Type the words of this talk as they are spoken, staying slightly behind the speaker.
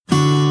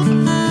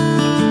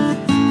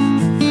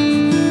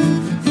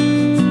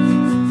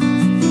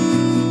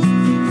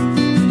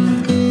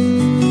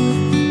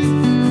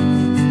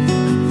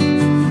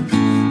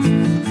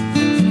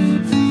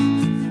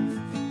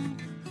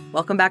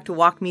Welcome back to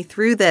Walk Me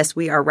Through This.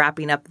 We are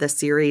wrapping up the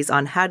series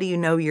on how do you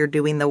know you're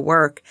doing the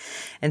work.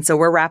 And so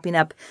we're wrapping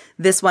up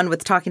this one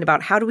with talking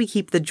about how do we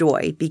keep the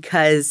joy?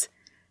 Because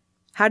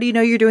how do you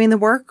know you're doing the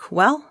work?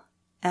 Well,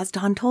 as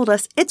Don told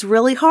us, it's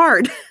really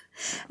hard.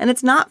 And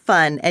it's not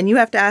fun, and you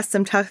have to ask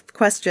some tough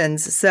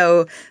questions.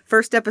 So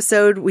first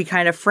episode, we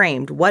kind of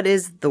framed, what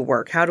is the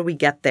work? How do we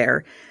get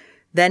there?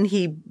 Then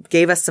he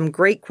gave us some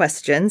great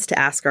questions to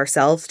ask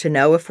ourselves to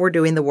know if we're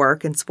doing the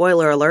work. And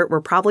spoiler alert,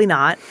 we're probably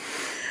not.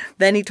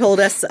 Then he told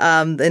us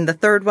in the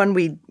third one,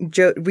 we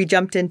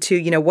jumped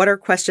into, what are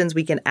questions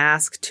we can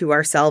ask to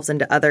ourselves and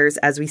to others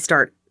as we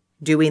start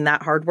doing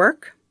that hard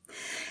work?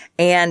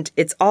 And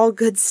it's all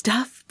good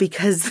stuff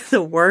because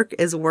the work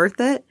is worth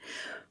it.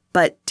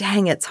 But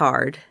dang, it's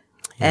hard.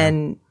 Yeah,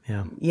 and,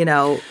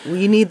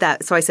 we need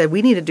that. So I said,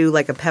 we need to do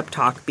like a pep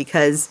talk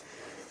because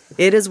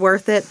it is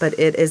worth it, but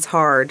it is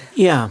hard.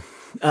 Yeah.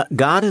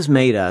 God has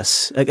made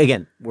us,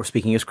 again, we're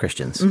speaking as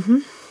Christians,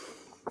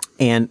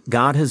 and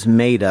God has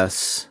made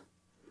us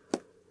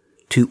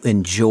to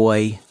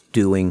enjoy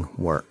doing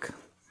work.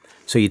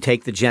 So you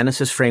take the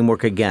Genesis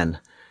framework again.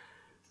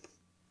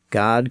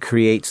 God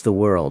creates the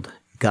world.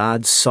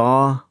 God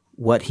saw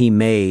what he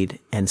made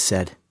and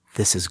said,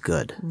 this is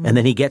good. And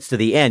then he gets to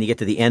the end. You get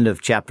to the end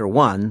of chapter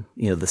 1,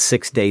 the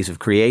 6 days of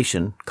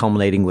creation,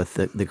 culminating with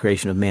the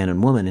creation of man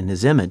and woman in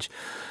his image.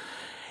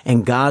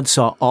 And God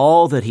saw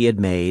all that he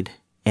had made,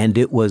 and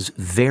it was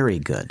very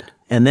good.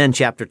 And then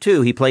chapter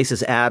 2, he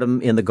places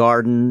Adam in the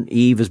garden.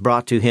 Eve is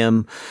brought to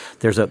him.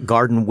 There's a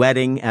garden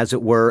wedding, as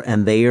it were,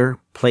 and they are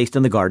placed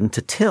in the garden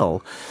to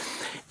till.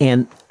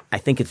 And I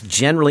think it's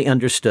generally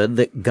understood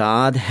that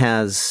God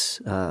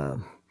has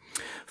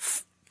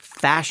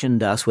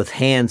fashioned us with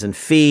hands and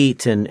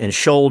feet and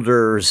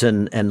shoulders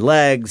and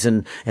legs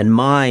and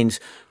minds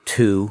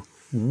to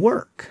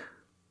work.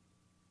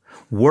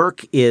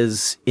 Work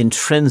is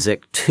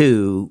intrinsic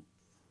to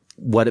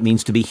what it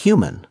means to be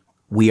human.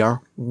 We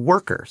are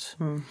workers.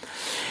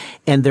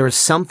 And there is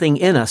something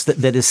in us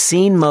that is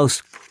seen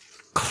most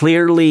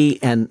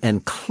clearly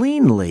and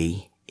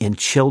cleanly in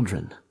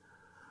children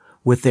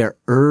with their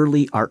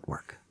early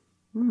artwork.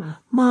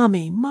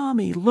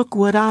 Mommy, look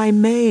what I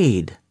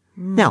made.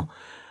 Now,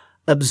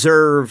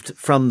 observed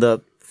from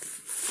the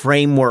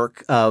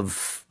framework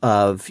of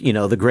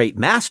the great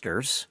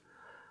masters,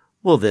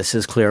 well, this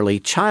is clearly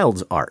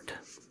child's art.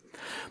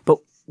 But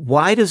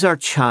why does our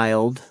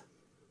child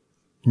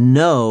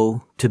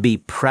know to be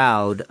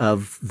proud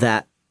of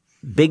that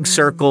big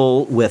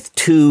circle with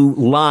 2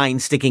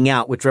 lines sticking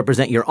out, which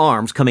represent your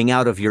arms coming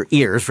out of your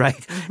ears,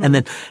 right?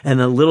 And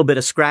a little bit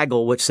of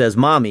scraggle, which says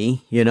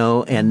mommy,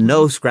 and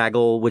no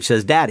scraggle, which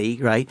says daddy,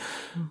 right?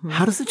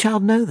 How does the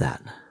child know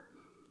that?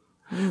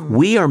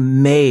 We are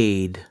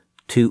made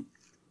to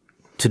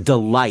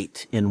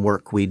delight in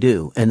work we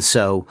do. And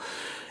so,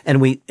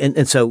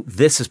 so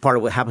this is part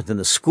of what happens in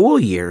the school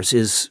years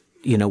is,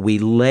 we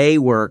lay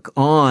work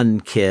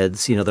on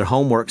kids, their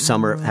homework.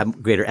 Some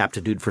have greater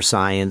aptitude for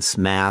science,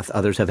 math.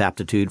 Others have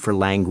aptitude for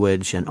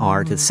language and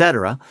art,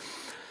 etc.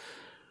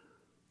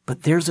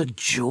 But there's a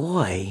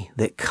joy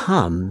that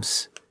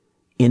comes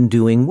in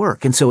doing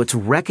work. And so it's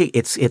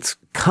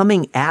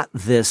coming at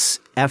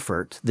this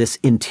effort, this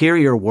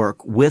interior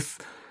work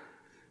with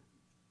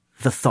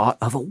the thought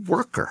of a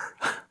worker.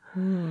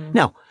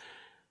 Now,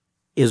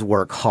 is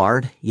work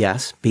hard?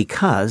 Yes,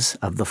 because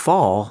of the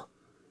fall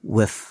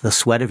with the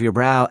sweat of your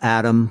brow,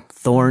 Adam,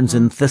 thorns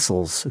and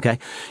thistles. Okay.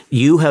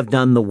 You have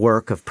done the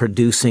work of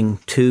producing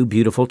 2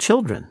 beautiful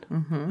children.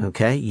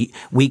 Okay.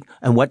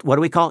 And what do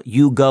we call it?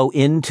 You go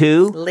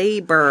into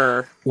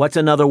labor. What's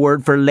another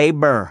word for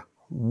labor?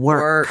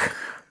 Work.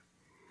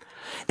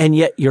 And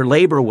yet your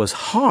labor was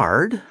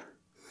hard,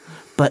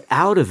 but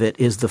out of it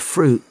is the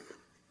fruit,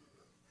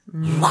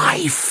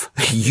 life.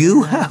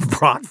 You have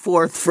brought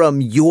forth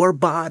from your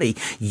body.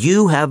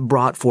 You have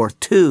brought forth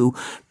 2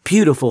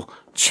 beautiful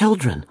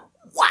children.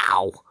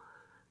 Wow.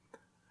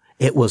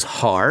 It was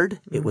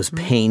hard. It was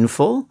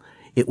painful.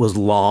 It was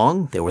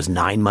long. There was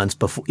 9 months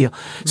before.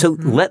 So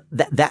let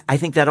that I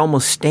think that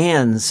almost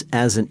stands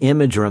as an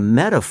image or a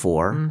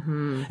metaphor.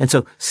 And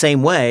so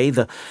same way,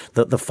 the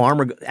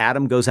farmer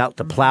Adam goes out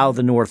to plow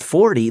the North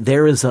 40.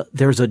 There's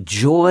a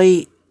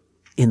joy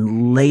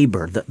in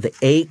labor, the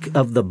ache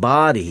of the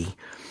body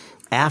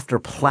after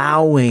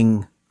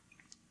plowing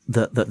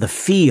the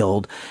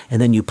field,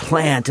 and then you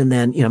plant, and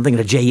then, I'm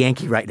thinking of Jay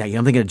Yankee right now.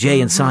 I'm thinking of Jay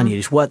and Sonia,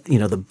 just what,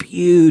 the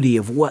beauty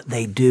of what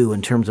they do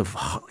in terms of,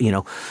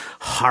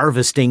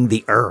 harvesting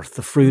the earth,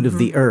 the fruit of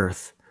the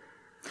earth.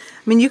 I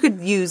mean, you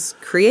could use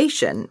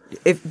creation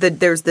if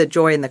there's the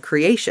joy in the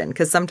creation,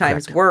 because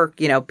sometimes work,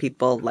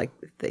 people like,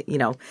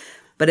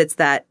 but it's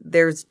that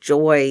there's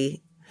joy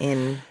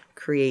in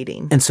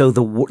creating. And so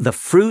the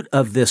fruit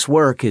of this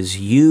work is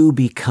you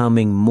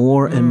becoming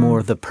more and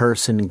more the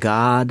person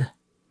God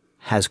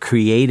has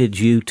created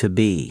you to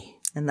be.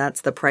 And that's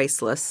the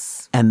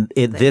priceless. And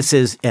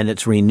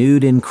it's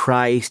renewed in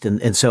Christ.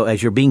 And so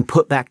as you're being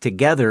put back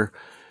together,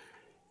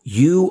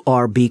 you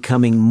are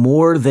becoming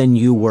more than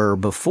you were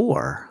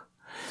before.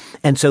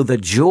 And so the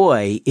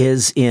joy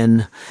is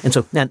in,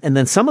 and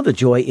then some of the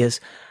joy is,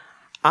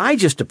 I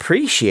just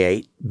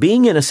appreciate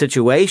being in a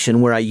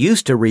situation where I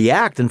used to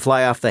react and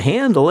fly off the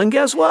handle. And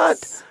guess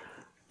what?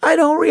 I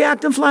don't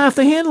react and fly off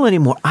the handle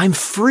anymore. I'm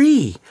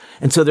free.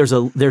 And so there's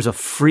a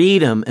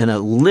freedom and a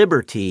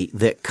liberty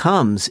that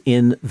comes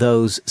in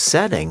those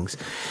settings.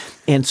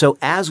 And so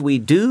as we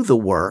do the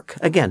work,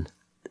 again,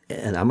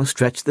 and I'm going to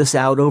stretch this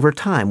out over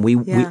time. We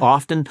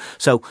often,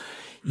 so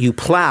you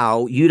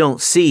plow, you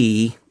don't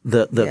see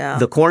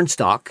the corn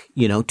stalk,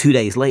 2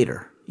 days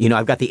later.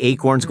 I've got the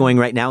acorns going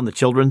right now in the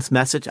children's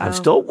message. I'm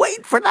still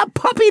waiting for that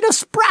puppy to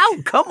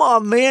sprout. Come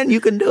on, man,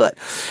 you can do it.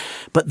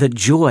 But the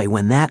joy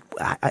when that,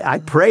 I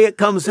pray it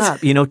comes up,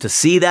 to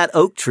see that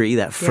oak tree,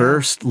 that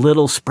first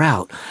little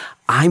sprout,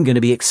 I'm going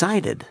to be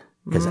excited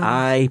because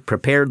I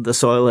prepared the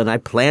soil and I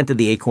planted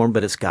the acorn,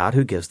 but it's God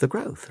who gives the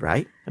growth,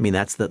 right? I mean,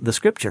 that's the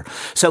scripture.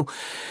 So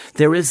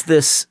there is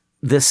this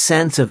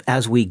sense of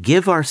as we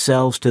give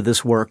ourselves to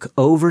this work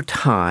over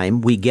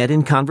time, we get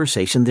in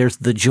conversation. There's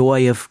the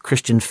joy of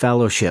Christian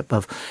fellowship,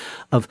 of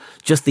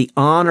just the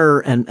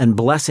honor and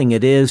blessing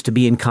it is to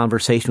be in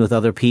conversation with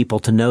other people,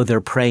 to know they're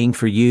praying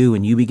for you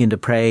and you begin to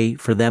pray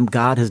for them.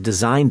 God has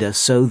designed us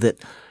so that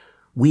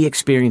we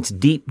experience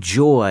deep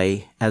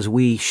joy as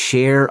we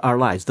share our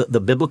lives.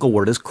 The biblical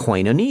word is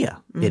koinonia.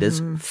 It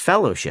is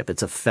fellowship.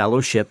 It's a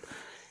fellowship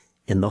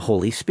in the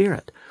Holy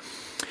Spirit.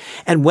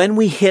 And when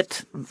we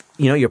hit,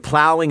 you're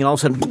plowing and all of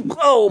a sudden,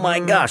 oh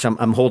my gosh,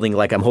 I'm holding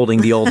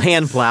the old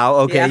hand plow.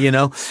 Okay.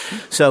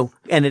 So,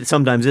 and it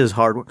sometimes is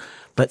hard work,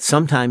 but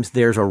sometimes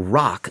there's a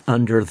rock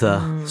under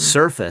the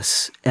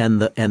surface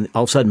and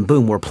all of a sudden,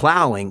 boom, we're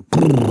plowing.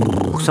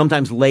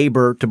 Sometimes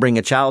labor to bring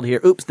a child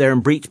here. Oops, they're in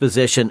breech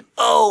position.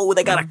 Oh,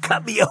 they got to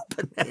cut me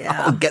open.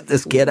 I'll get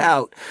this kid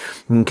out.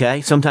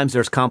 Okay. Sometimes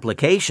there's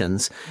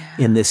complications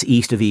in this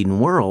East of Eden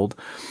world.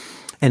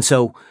 And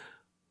so,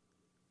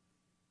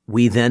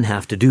 we then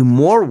have to do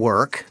more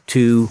work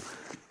to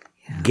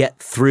get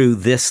through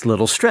this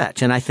little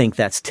stretch. And I think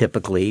that's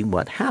typically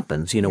what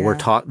happens. We're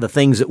taught the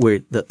things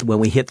that when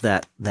we hit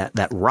that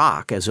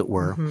rock, as it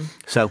were.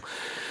 So.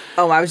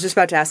 Oh, I was just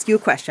about to ask you a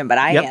question, but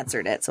I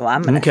answered it. So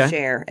I'm going to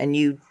share and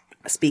you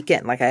speak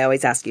in like I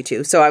always ask you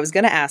to. So I was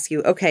going to ask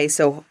you, okay,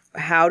 so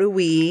how do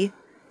we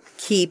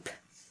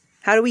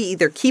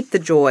either keep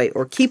the joy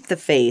or keep the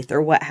faith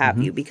or what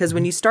have you? Because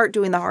when you start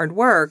doing the hard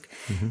work,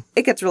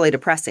 it gets really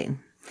depressing.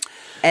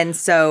 And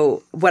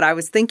so what I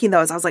was thinking,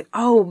 though, is I was like,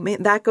 oh,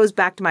 man, that goes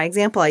back to my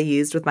example I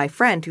used with my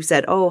friend who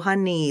said, oh,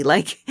 honey,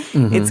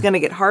 it's going to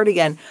get hard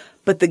again.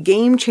 But the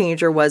game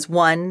changer was,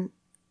 one,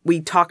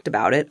 we talked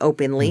about it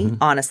openly,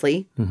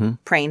 honestly,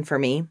 praying for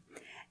me.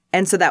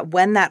 And so that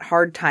when that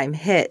hard time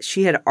hit,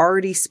 she had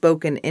already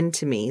spoken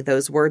into me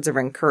those words of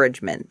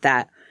encouragement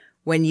that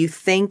when you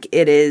think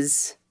it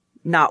is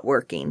not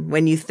working,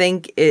 when you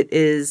think it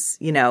is,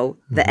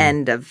 the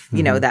end of,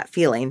 that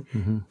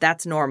feeling,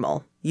 that's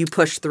normal. You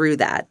push through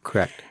that.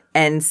 Correct.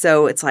 And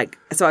so it's like,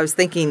 so I was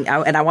thinking,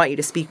 and I want you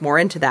to speak more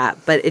into that,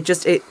 but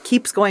it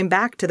keeps going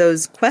back to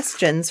those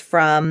questions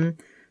from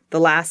the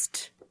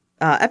last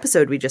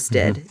episode we just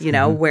did,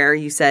 where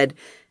you said,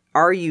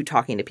 are you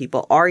talking to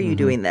people? Are you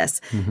doing this?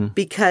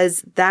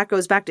 Because that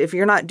goes back to, if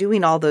you're not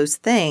doing all those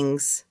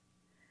things,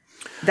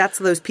 that's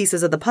those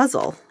pieces of the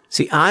puzzle.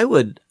 See, I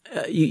would,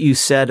 you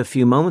said a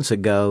few moments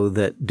ago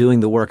that doing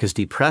the work is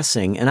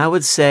depressing. And I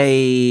would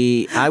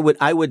say, I would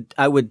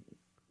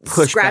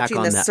push scratching back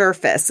on the that.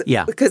 Surface.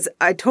 Yeah. Because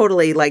I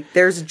totally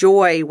there's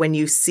joy when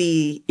you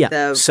see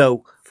the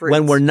So fruits.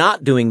 When we're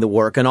not doing the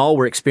work and all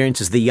we're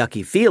experiencing is the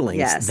yucky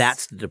feelings,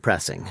 that's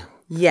depressing.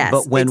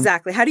 Yes, but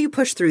exactly. How do you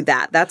push through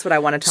that? That's what I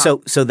want to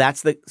talk.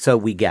 So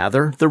we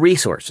gather the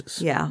resources.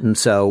 Yeah. And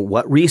so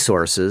what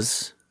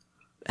resources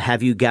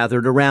have you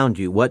gathered around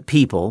you? What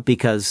people?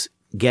 Because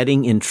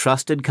getting in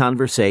trusted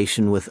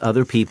conversation with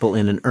other people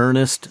in an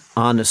earnest,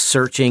 honest,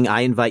 searching,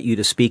 I invite you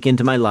to speak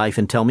into my life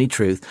and tell me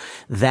truth,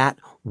 that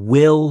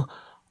will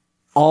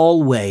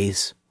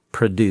always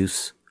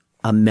produce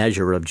a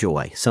measure of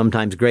joy,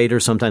 sometimes greater,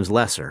 sometimes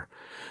lesser.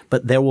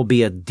 But there will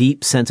be a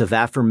deep sense of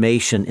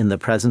affirmation in the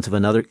presence of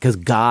another because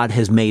God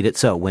has made it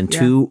so. When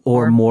two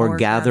or more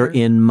gather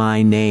in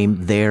my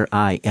name, there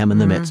I am in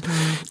the midst.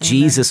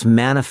 Jesus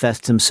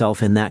manifests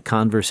himself in that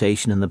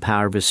conversation in the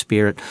power of his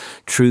Spirit.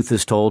 Truth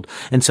is told.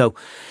 And so,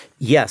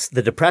 yes,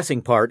 the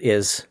depressing part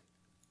is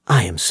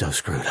I am so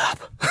screwed up.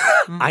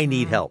 I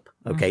need help.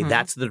 Okay,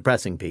 that's the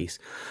depressing piece.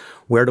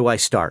 Where do I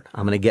start?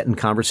 I'm going to get in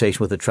conversation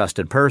with a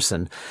trusted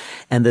person.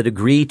 And the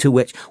degree to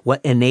which what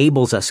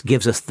enables us,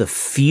 gives us the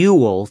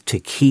fuel to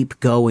keep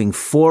going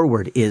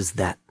forward is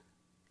that,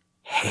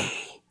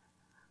 hey,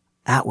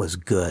 that was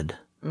good.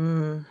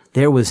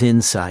 There was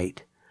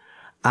insight.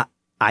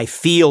 I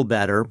feel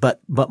better, but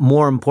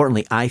more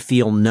importantly, I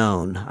feel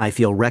known. I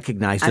feel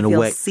recognized in a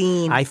way.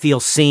 I feel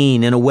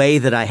seen in a way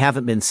that I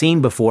haven't been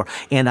seen before.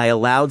 And I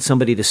allowed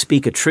somebody to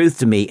speak a truth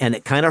to me, and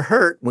it kind of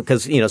hurt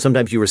because,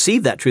 sometimes you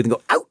receive that truth and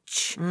go,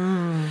 ouch.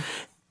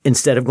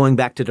 Instead of going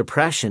back to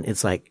depression,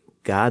 it's like,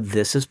 God,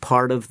 this is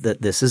part of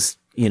that. This is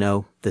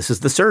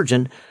the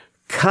surgeon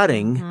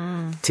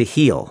cutting to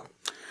heal.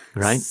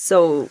 right?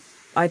 So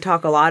I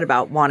talk a lot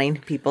about wanting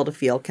people to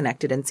feel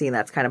connected and seen.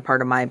 That's kind of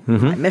part of my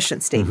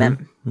mission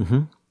statement.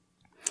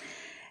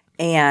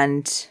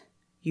 And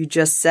you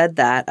just said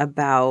that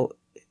about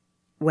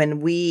when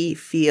we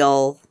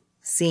feel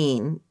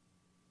seen,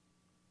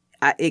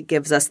 it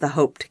gives us the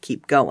hope to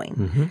keep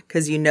going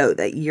because you know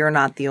that you're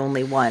not the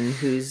only one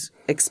who's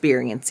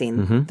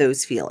experiencing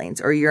those feelings,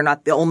 or you're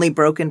not the only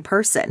broken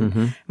person.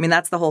 I mean,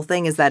 that's the whole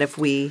thing, is that if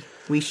we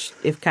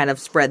kind of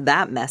spread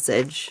that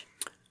message.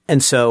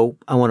 And so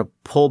I want to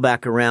pull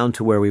back around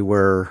to where we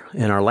were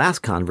in our last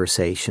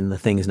conversation, the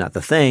thing is not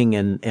the thing,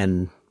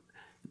 and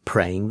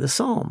praying the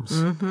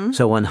Psalms.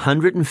 So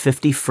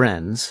 150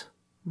 friends.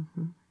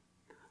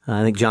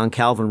 I think John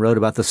Calvin wrote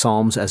about the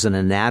Psalms as an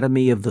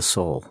anatomy of the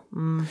soul.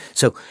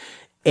 So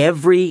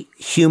every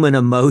human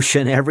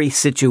emotion, every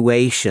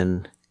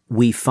situation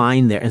we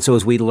find there. And so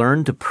as we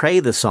learn to pray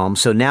the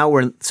Psalms,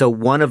 so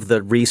one of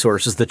the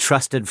resources, the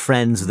trusted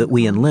friends that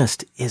we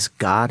enlist, is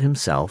God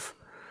himself.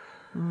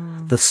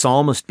 The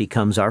psalmist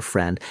becomes our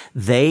friend.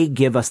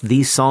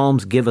 These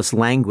Psalms give us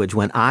language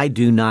when I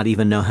do not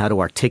even know how to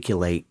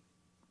articulate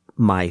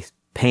my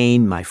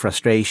pain, my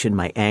frustration,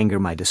 my anger,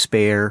 my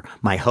despair,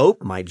 my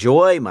hope, my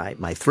joy, my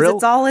thrill.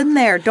 It's all in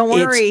there. Don't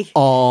worry.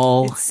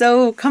 It's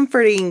so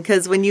comforting,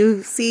 because when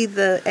you see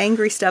the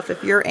angry stuff,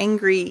 if you're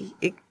angry,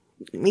 it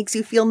makes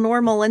you feel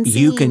normal and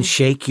seen. You can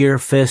shake your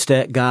fist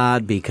at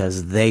God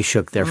because they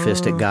shook their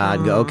fist at God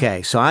and go,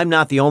 okay, so I'm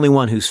not the only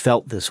one who's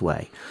felt this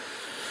way.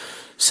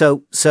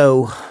 So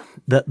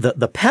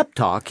the pep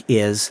talk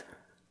is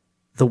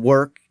the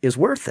work is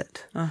worth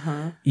it.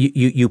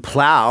 You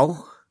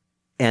plow,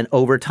 and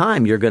over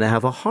time, you're going to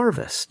have a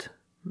harvest.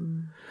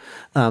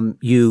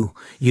 You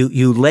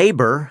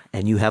labor,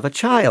 and you have a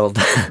child.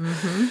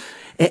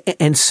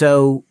 And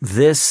so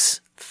this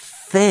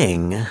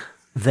thing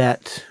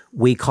that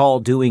we call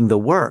doing the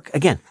work,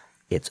 again,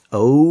 it's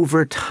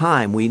over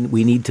time. We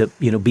need to,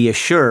 be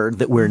assured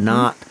that we're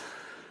not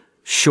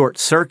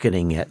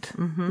short-circuiting it,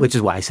 which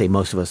is why I say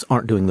most of us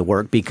aren't doing the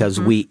work, because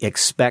we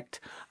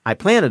expect, I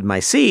planted my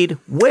seed,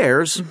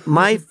 where's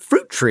my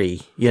fruit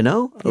tree, Yep.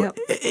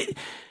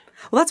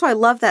 Well, that's why I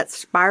love that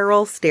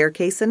spiral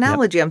staircase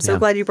analogy. I'm so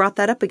glad you brought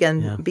that up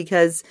again,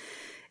 because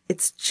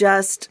it's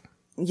just,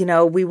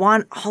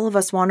 all of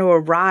us want to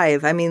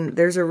arrive. I mean,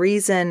 there's a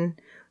reason,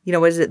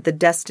 what is it? The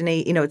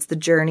destiny, it's the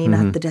journey,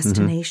 not the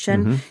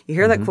destination. You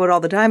hear that quote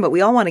all the time, but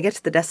we all want to get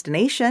to the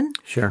destination.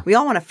 Sure. We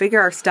all want to figure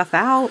our stuff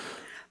out,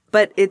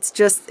 but it's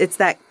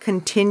that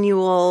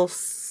continual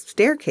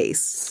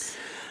staircase.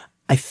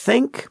 I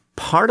think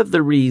part of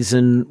the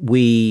reason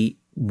we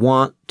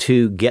want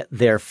to get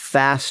there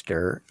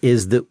faster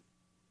is that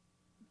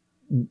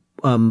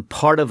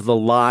part of the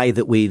lie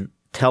that we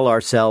tell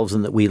ourselves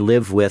and that we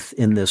live with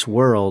in this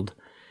world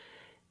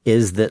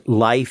is that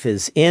life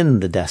is in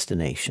the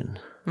destination.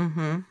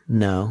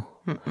 No.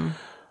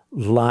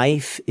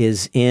 Life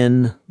is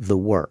in the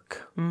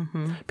work,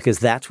 because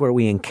that's where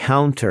we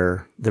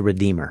encounter the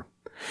Redeemer.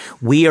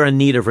 We are in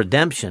need of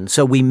redemption,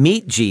 so we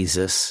meet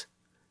Jesus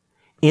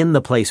in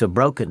the place of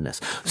brokenness.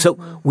 So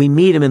we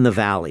meet him in the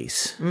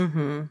valleys.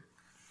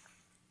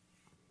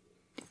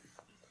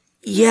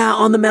 Yeah,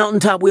 on the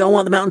mountaintop, we all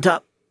want the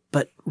mountaintop.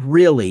 But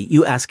really,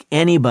 you ask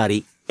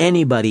anybody,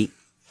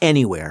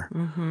 anywhere,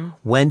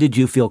 when did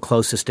you feel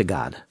closest to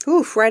God?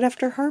 Oof, right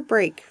after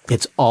heartbreak.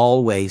 It's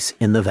always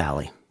in the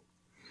valley.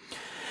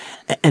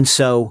 And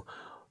so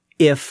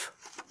if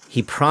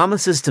he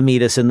promises to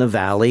meet us in the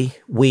valley,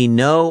 we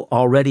know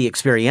already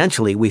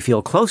experientially we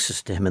feel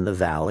closest to him in the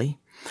valley.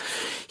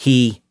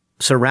 He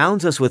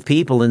surrounds us with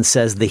people and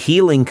says the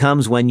healing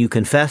comes when you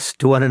confess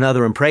to one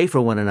another and pray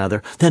for one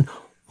another. Then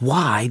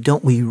why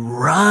don't we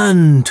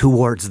run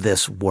towards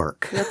this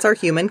work? That's our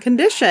human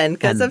condition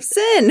because of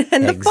sin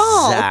and the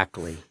fall.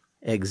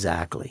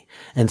 Exactly.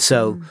 And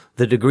so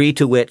the degree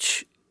to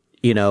which,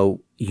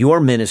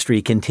 your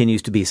ministry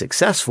continues to be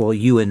successful,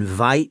 you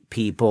invite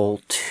people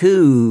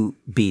to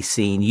be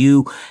seen.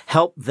 You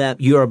help them.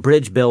 You're a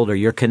bridge builder.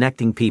 You're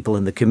connecting people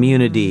in the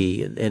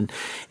community.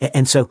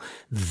 And so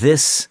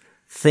this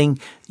thing,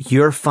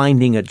 you're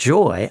finding a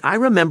joy. I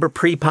remember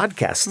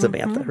pre-podcast,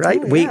 Samantha,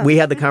 right? We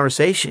had the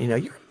conversation, you're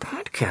a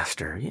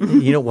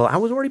podcaster, well, I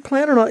was already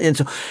planning on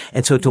it.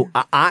 And so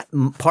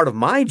part of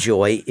my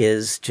joy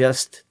is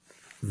just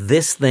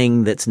this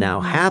thing that's now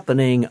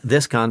happening,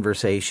 this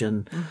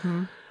conversation,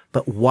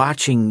 but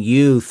watching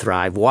you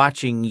thrive,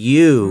 watching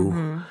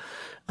you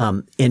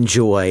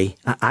enjoy.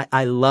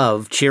 I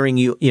love cheering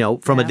you,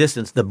 from a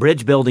distance, the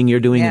bridge building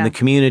you're doing in the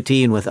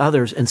community and with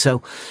others. And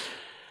so,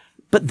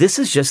 but this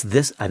is just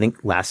this, I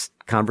think, last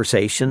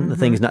conversation. The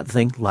thing is not the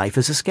thing. Life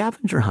is a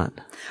scavenger hunt.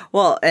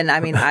 Well, and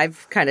I mean,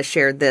 I've kind of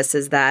shared this,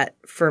 is that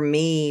for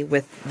me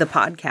with the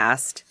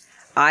podcast,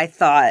 I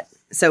thought,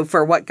 so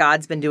for what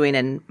God's been doing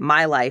in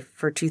my life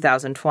for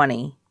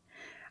 2020,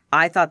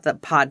 I thought the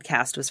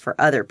podcast was for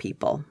other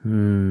people.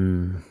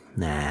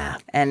 Nah.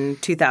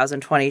 And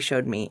 2020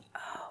 showed me,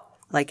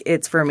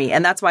 it's for me.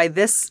 And that's why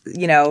this,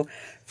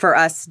 for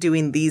us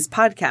doing these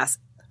podcasts,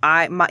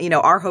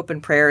 our hope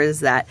and prayer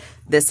is that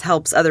this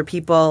helps other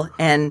people.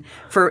 And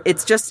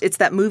it's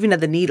that moving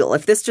of the needle.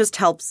 If this just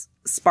helps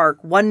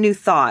spark one new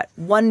thought,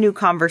 one new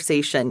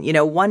conversation,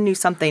 one new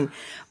something,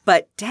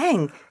 but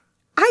dang,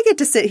 I get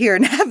to sit here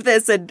and have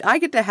this, and I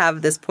get to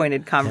have this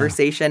pointed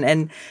conversation.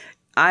 And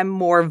I'm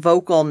more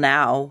vocal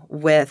now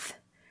with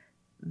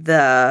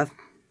the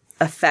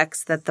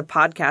effects that the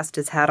podcast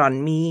has had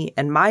on me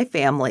and my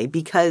family,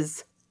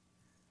 because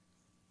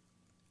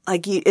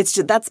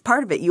that's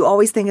part of it. You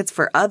always think it's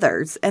for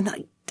others,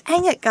 and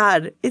dang it,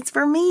 God, it's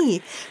for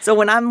me. So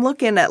when I'm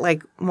looking at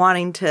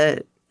wanting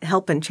to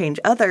help and change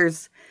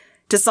others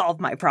to solve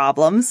my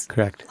problems,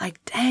 correct.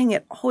 Dang,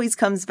 it always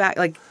comes back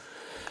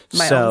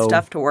my own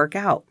stuff to work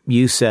out.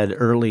 You said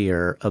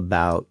earlier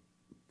about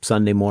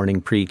Sunday morning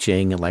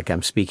preaching, and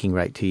I'm speaking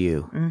right to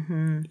you.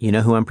 Mm-hmm. You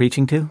know who I'm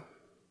preaching to?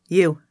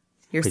 You.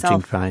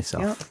 Yourself. Preaching to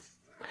myself.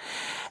 Yep.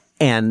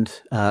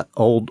 And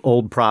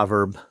old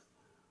proverb,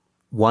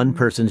 one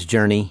person's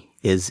journey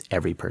is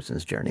every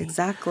person's journey.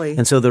 Exactly.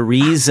 And so the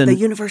reason... the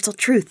universal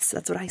truths,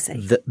 that's what I say.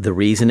 The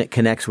reason it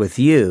connects with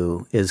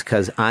you is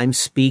because I'm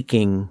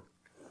speaking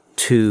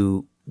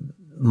to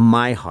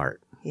my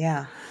heart.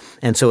 Yeah.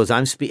 And so as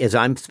I'm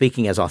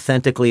speaking as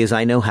authentically as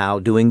I know how,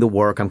 doing the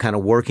work, I'm kind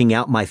of working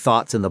out my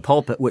thoughts in the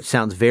pulpit, which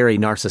sounds very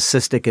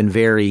narcissistic and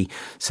very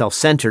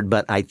self-centered,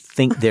 but I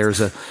think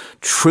there's a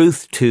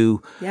truth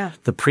to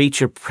the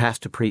preacher has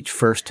to preach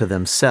first to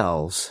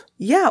themselves.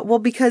 Yeah, well,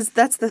 because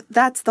that's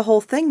the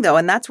whole thing, though,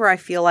 and that's where I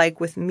feel like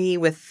with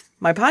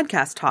my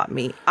podcast taught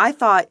me. I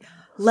thought,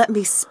 let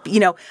me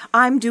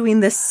I'm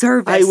doing this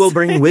service. I will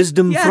bring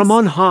wisdom from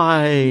on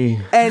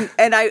high. And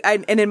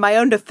in my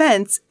own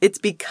defense, it's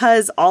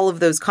because all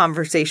of those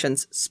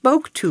conversations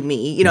spoke to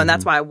me, and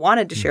that's why I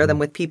wanted to share them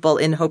with people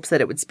in hopes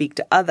that it would speak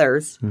to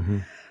others. Mm-hmm.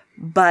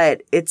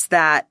 But it's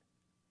that,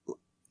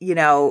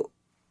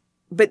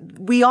 but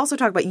we also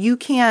talk about you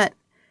can't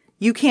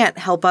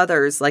help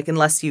others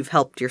unless you've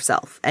helped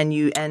yourself.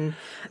 And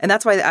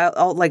that's why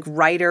I'll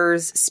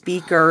writers,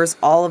 speakers,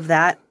 all of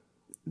that.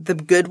 The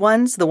good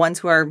ones, the ones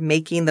who are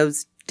making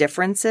those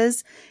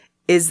differences,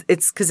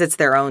 it's because it's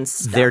their own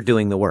stuff. They're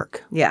doing the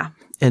work. Yeah.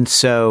 And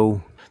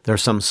so there are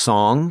some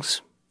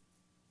songs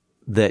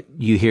that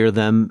you hear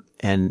them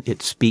and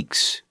it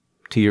speaks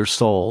to your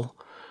soul.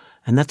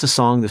 And that's a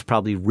song that's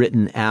probably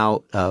written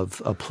out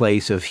of a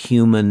place of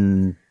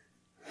human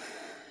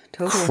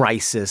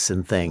crisis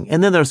and thing.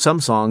 And then there are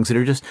some songs that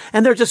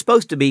are they're just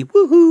supposed to be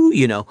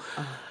woohoo,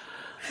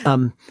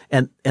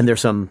 and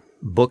there's some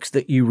books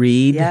that you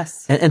read.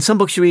 Yes. And some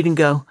books you read and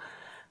go,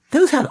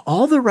 those had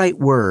all the right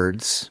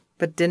words,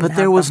 but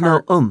there was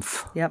no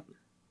oomph. Yep.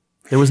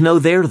 There was no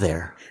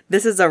there.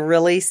 This is a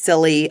really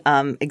silly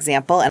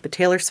example. But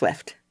Taylor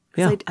Swift.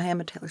 Yeah. I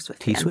am a Taylor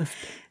Swift fan. Swift.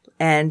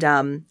 And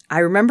I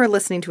remember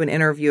listening to an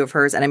interview of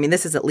hers, and I mean,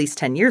 this is at least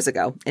 10 years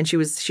ago. And she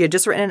had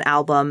just written an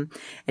album,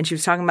 and she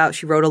was talking about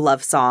she wrote a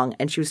love song,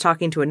 and she was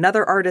talking to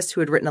another artist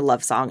who had written a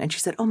love song, and she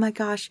said, "Oh my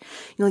gosh,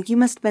 you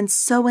must have been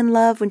so in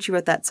love when she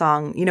wrote that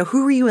song.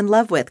 Who were you in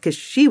love with?" Because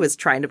she was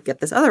trying to get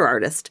this other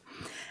artist,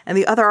 and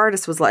the other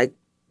artist was like,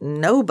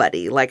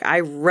 "Nobody. I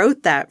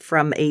wrote that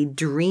from a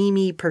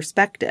dreamy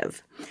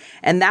perspective."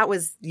 And that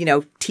was,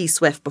 T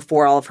Swift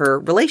before all of her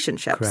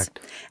relationships. Correct.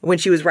 When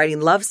she was writing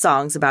love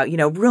songs about,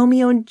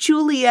 Romeo and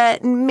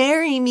Juliet and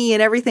Marry Me,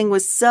 and everything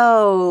was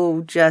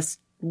so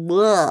just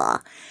blah.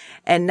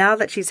 And now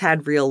that she's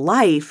had real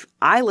life,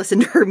 I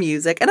listen to her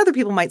music, and other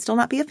people might still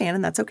not be a fan,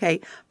 and that's okay.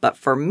 But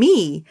for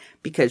me,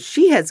 because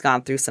she has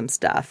gone through some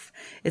stuff,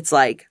 it's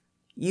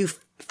you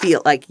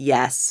feel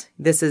yes,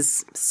 this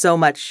is so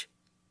much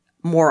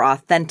more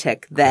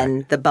authentic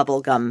than the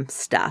bubblegum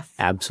stuff.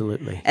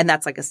 Absolutely. And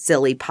that's a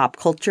silly pop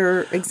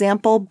culture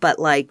example, but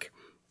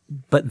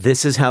But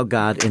this is how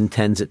God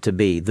intends it to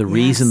be. The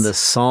reason the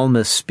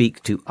psalmists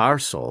speak to our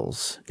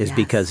souls is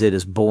because it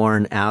is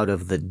born out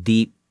of the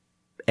deep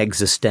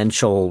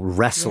existential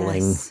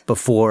wrestling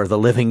before the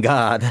living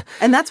God.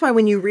 And that's why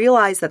when you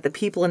realize that the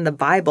people in the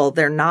Bible,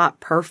 they're not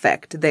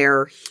perfect,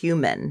 they're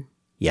human.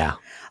 Yeah.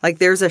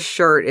 There's a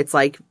shirt, it's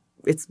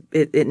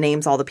it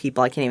names all the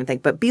people, I can't even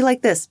think, but be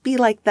like this, be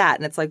like that.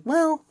 And it's I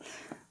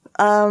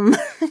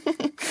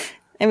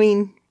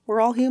mean,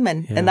 we're all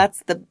human. Yeah. And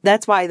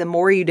that's why the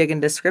more you dig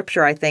into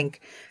scripture, I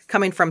think,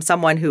 coming from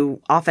someone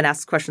who often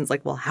asks questions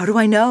well, how do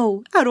I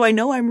know? How do I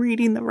know I'm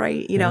reading the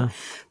right,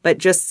 but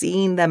just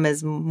seeing them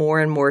as more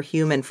and more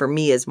human for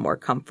me is more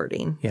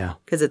comforting. Yeah.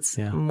 Because it's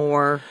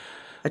more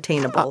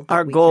attainable.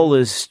 Our goal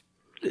is,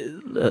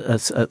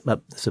 it's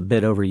a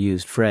bit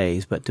overused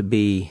phrase, but to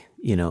be,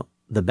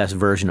 the best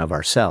version of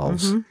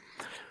ourselves. Mm-hmm.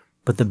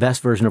 But the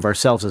best version of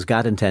ourselves, as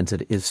God intends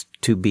it, is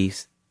to be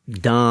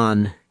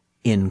Don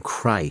in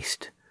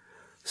Christ,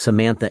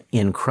 Samantha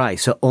in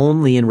Christ. So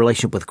only in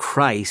relationship with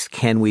Christ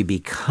can we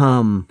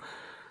become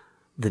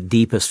the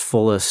deepest,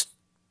 fullest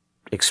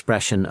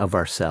expression of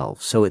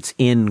ourselves. So it's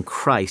in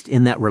Christ,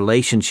 in that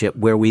relationship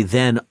where we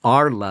then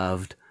are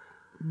loved,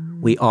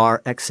 we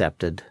are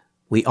accepted,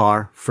 we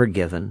are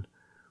forgiven,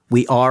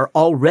 We are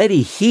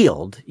already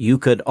healed. You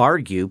could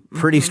argue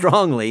pretty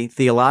strongly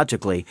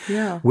theologically.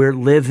 Yeah. We're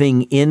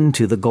living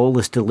into, the goal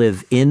is to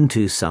live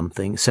into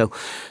something. So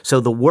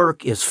the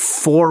work is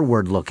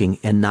forward looking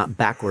and not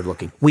backward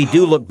looking. We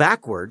do look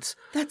backwards.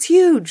 That's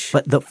huge.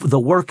 But the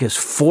work is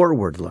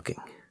forward looking.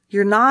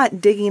 You're not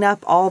digging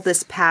up all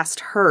this past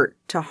hurt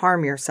to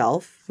harm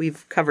yourself.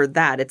 We've covered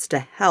that. It's to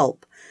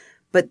help.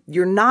 But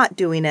you're not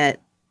doing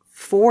it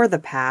for the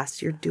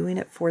past. You're doing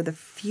it for the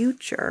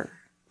future.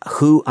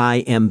 Who I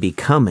am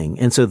becoming.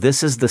 And so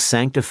this is the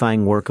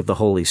sanctifying work of the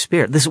Holy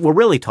Spirit. We're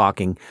really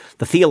talking,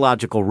 the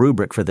theological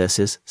rubric for this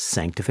is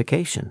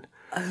sanctification.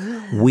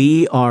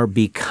 We are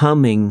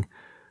becoming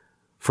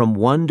from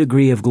one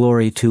degree of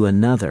glory to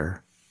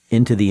another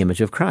into the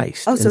image of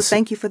Christ. Oh, so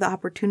thank you for the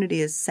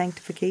opportunity as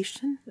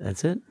sanctification?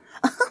 That's it.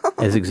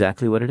 That's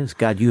exactly what it is.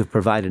 God, you have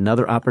provided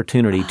another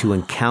opportunity to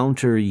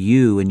encounter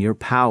you and your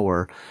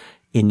power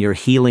in your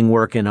healing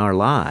work in our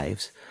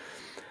lives.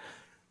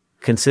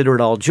 Consider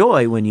it all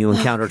joy when you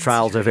encounter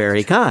trials of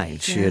every kind,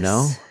 Yes. you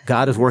know.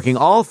 God is working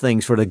all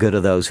things for the good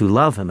of those who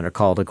love him and are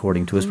called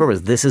according to his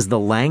purpose. This is the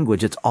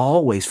language. It's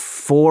always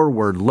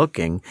forward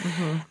looking,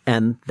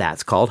 and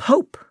that's called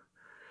hope.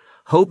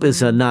 Hope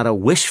is not a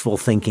wishful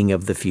thinking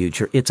of the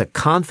future. It's a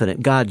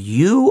confident, God,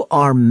 you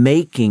are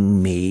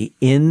making me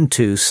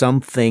into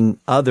something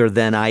other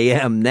than I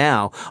am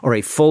now, or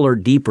a fuller,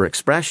 deeper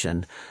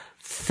expression.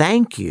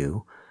 Thank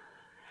you.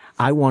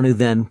 I want to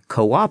then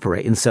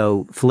cooperate. And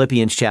so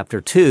Philippians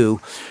chapter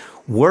 2,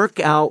 work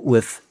out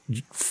with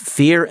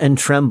fear and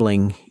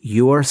trembling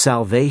your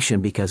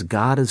salvation because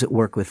God is at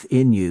work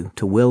within you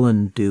to will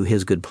and do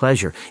his good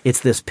pleasure. It's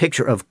this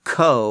picture of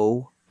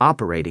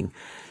cooperating.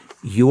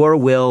 Your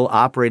will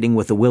operating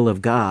with the will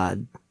of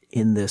God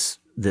in this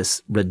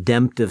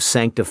redemptive,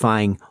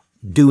 sanctifying,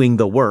 doing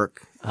the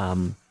work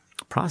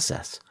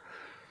process.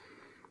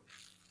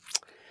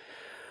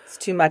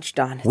 Too much,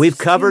 Don. We've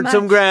covered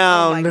some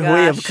ground. Oh my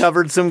We have gosh.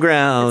 covered some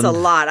ground. It's a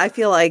lot. I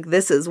feel like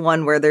this is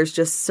one where there's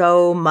just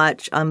so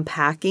much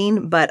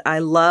unpacking, but I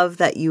love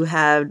that you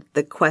had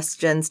the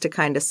questions to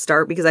kind of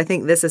start because I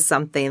think this is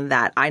something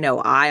that I know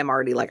I am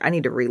already like, I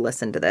need to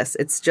re-listen to this.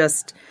 It's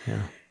just,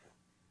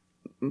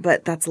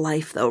 but that's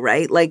life though,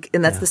 right? Like,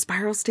 and that's the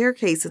spiral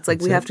staircase. It's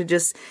like we have to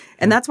just,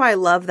 and that's why I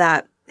love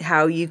that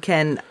how you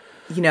can,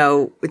 you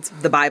know, it's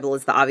the Bible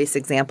is the obvious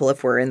example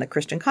if we're in the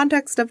Christian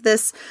context of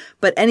this,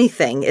 but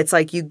anything, it's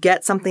like you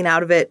get something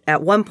out of it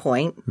at one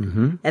point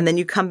and then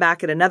you come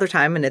back at another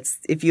time. And it's,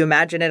 if you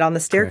imagine it on the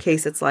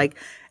staircase, it's like,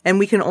 and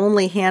we can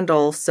only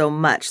handle so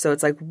much. So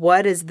it's like,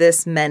 what is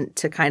this meant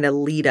to kind of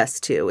lead us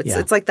to?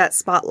 It's like that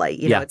spotlight,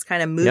 you know, it's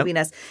kind of moving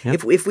us.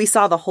 If we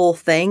saw the whole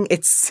thing,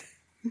 it's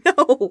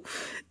no,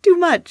 too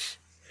much.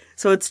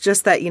 So it's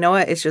just that, you know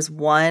what, it's just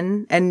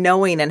one and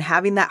knowing and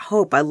having that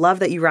hope. I love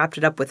that you wrapped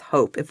it up with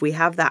hope. If we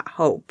have that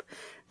hope,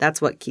 that's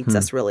what keeps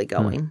us really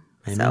going.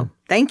 So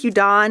thank you,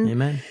 Don.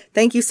 Amen.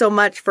 Thank you so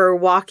much for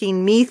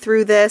walking me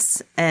through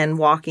this and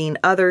walking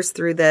others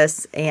through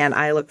this. And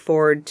I look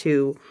forward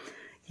to,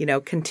 you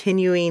know,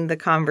 continuing the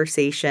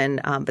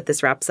conversation. But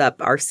this wraps up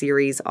our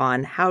series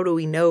on how do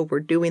we know we're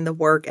doing the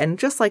work? And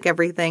just like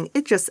everything,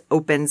 it just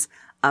opens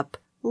up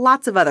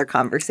lots of other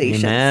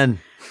conversations. Amen.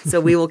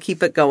 So we will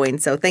keep it going.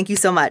 So thank you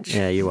so much.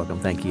 Yeah, you're welcome.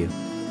 Thank you.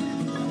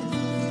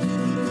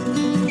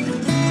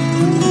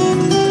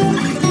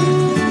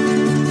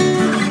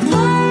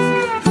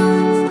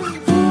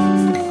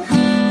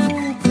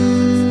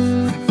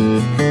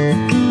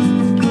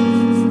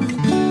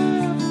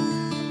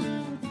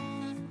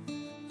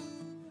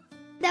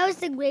 That was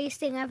the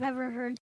greatest thing I've ever heard.